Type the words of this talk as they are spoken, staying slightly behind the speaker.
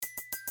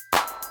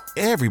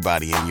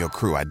Everybody in your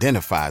crew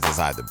identifies as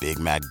either Big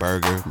Mac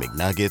Burger,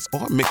 McNuggets,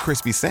 or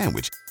McCrispy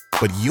Sandwich.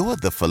 But you're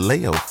the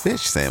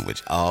Filet-O-Fish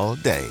Sandwich all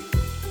day.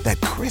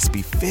 That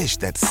crispy fish,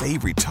 that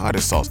savory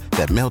tartar sauce,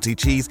 that melty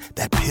cheese,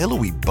 that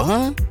pillowy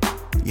bun.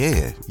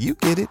 Yeah, you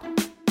get it.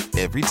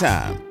 Every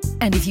time.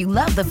 And if you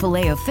love the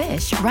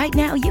Filet-O-Fish, right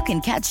now you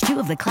can catch two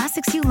of the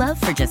classics you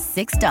love for just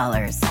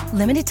 $6.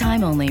 Limited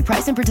time only.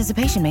 Price and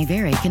participation may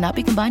vary. Cannot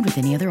be combined with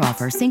any other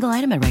offer. Single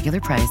item at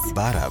regular price.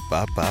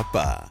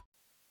 Ba-da-ba-ba-ba.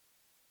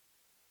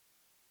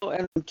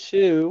 And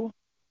to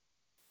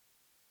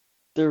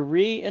the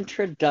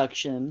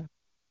reintroduction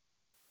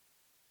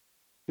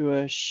to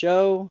a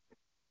show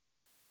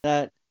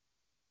that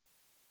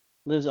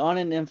lives on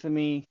in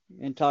infamy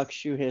in talk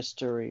shoe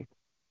history.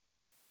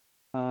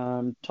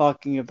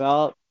 Talking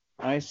about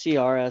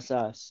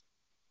I.C.R.S.S.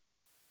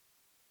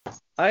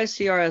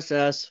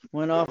 I.C.R.S.S.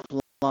 went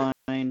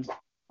offline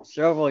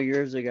several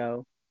years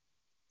ago.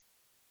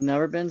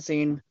 Never been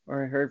seen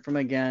or heard from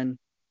again.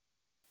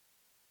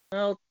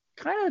 Well,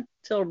 kind of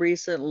till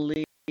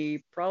recently,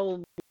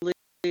 probably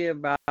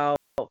about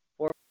 4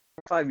 or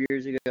 5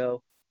 years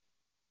ago,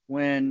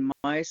 when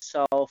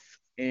myself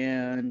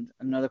and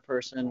another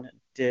person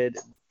did.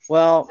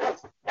 Well,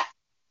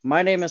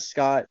 my name is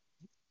Scott.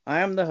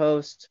 I am the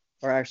host,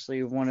 or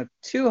actually one of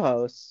two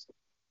hosts,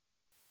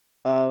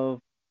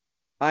 of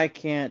I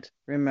Can't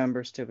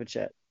Remember Stupid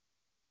Shit.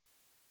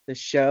 The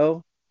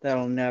show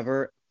that'll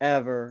never,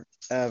 ever,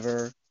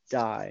 ever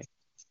die.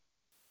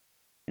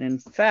 And in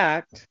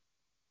fact,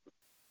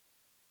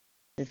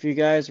 if you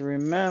guys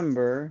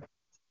remember,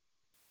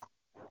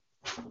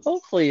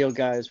 hopefully you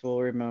guys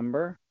will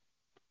remember.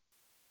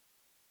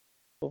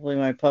 Hopefully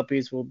my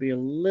puppies will be a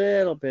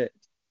little bit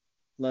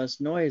less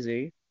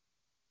noisy.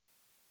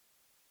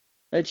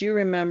 That you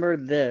remember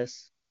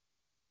this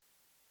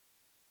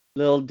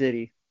little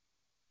ditty.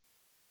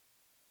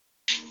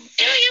 Do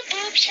your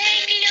boobs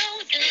hang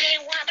low? Do they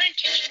wobble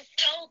to and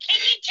fro? Can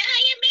you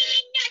tie 'em in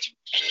a knot?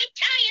 Can you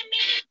tie 'em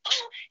in a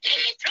bow? Can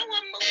you throw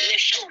 'em over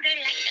your shoulder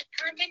like a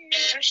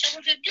continental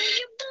soldier? Do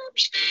your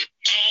boobs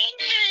hang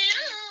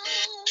low?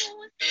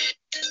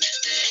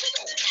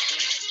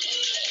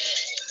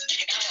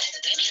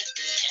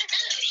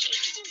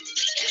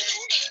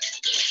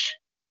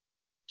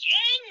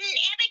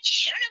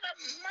 Son of a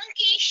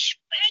monkey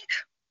spank.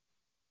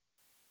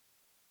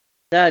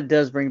 That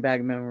does bring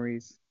back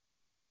memories.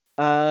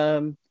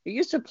 It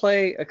used to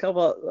play a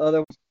couple of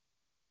other.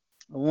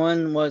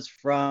 One was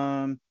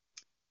from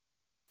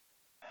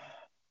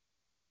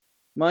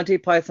Monty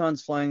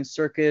Python's Flying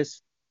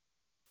Circus.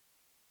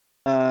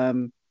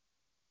 What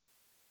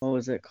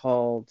was it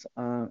called?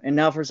 And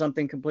now for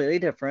something completely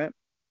different.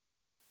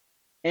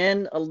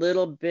 And a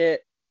little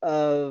bit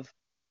of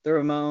the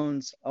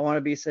Ramones, I Want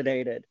to Be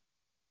Sedated,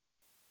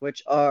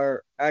 which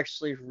are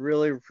actually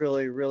really,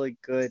 really, really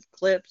good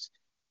clips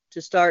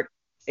to start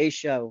a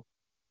show.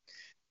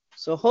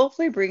 So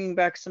hopefully bringing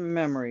back some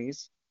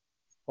memories,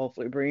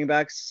 hopefully bringing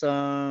back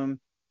some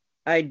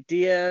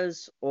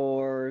ideas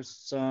or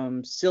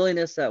some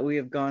silliness that we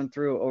have gone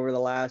through over the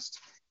last,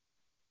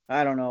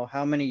 I don't know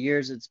how many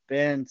years it's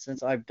been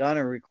since I've done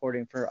a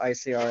recording for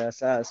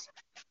I.C.R.S.S.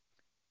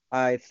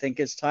 I think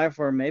it's time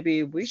for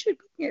maybe we should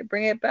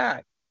bring it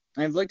back.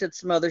 I've looked at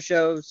some other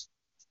shows.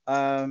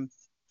 The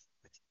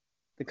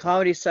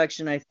comedy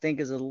section, I think,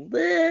 is a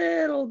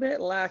little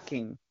bit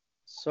lacking.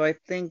 So I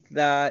think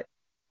that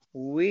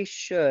we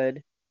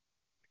should,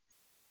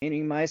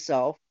 meaning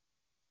myself,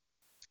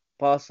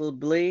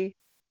 possibly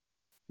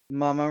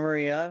Mama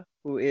Maria,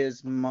 who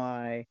is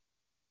my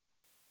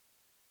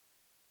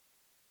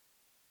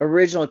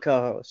original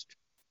co-host.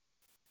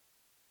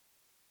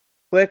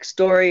 Quick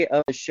story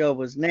of the show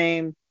was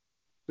named.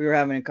 We were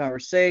having a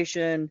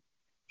conversation.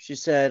 She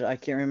said, I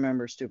can't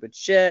remember stupid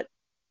shit.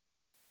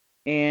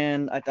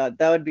 And I thought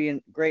that would be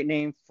a great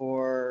name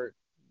to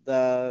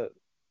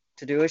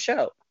do a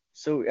show.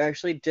 So we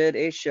actually did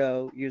a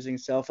show using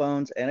cell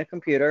phones and a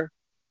computer.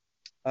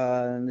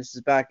 And this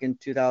is back in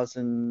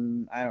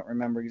 2000. I don't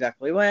remember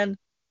exactly when.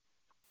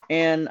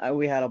 And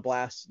we had a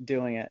blast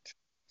doing it.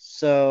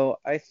 So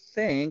I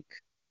think,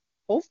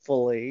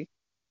 hopefully,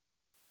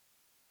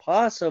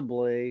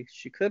 possibly,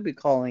 she could be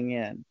calling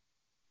in.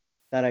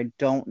 That I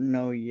don't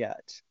know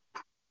yet.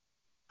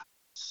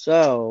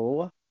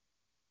 So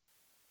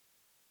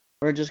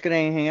we're just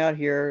going to hang out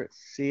here,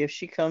 see if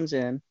she comes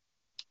in.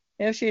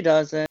 If she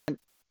doesn't,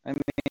 I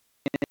mean,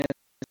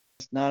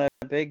 it's not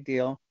a big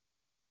deal.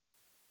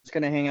 Just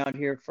going to hang out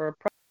here for a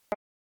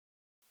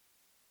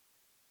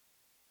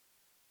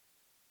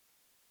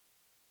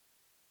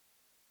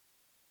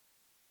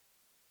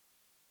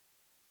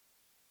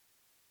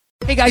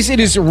Hey guys, it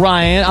is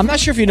Ryan. I'm not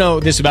sure if you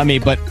know this about me,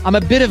 but I'm a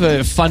bit of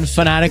a fun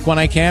fanatic when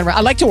I can. I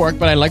like to work,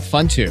 but I like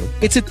fun too.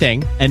 It's a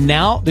thing. And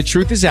now the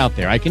truth is out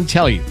there. I can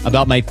tell you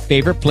about my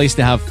favorite place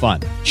to have fun.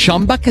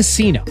 Chumba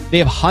Casino. They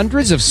have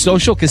hundreds of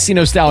social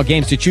casino style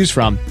games to choose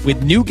from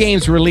with new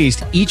games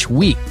released each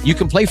week. You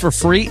can play for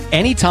free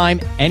anytime,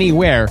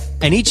 anywhere,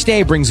 And each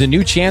day brings a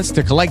new chance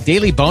to collect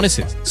daily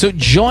bonuses. So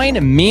join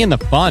me in the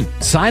fun.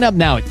 Sign up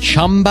now at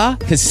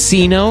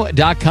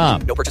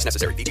ChumbaCasino.com. No purchase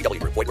necessary. VGW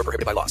Group. Void where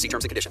prohibited by law. See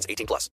terms and conditions. 18+.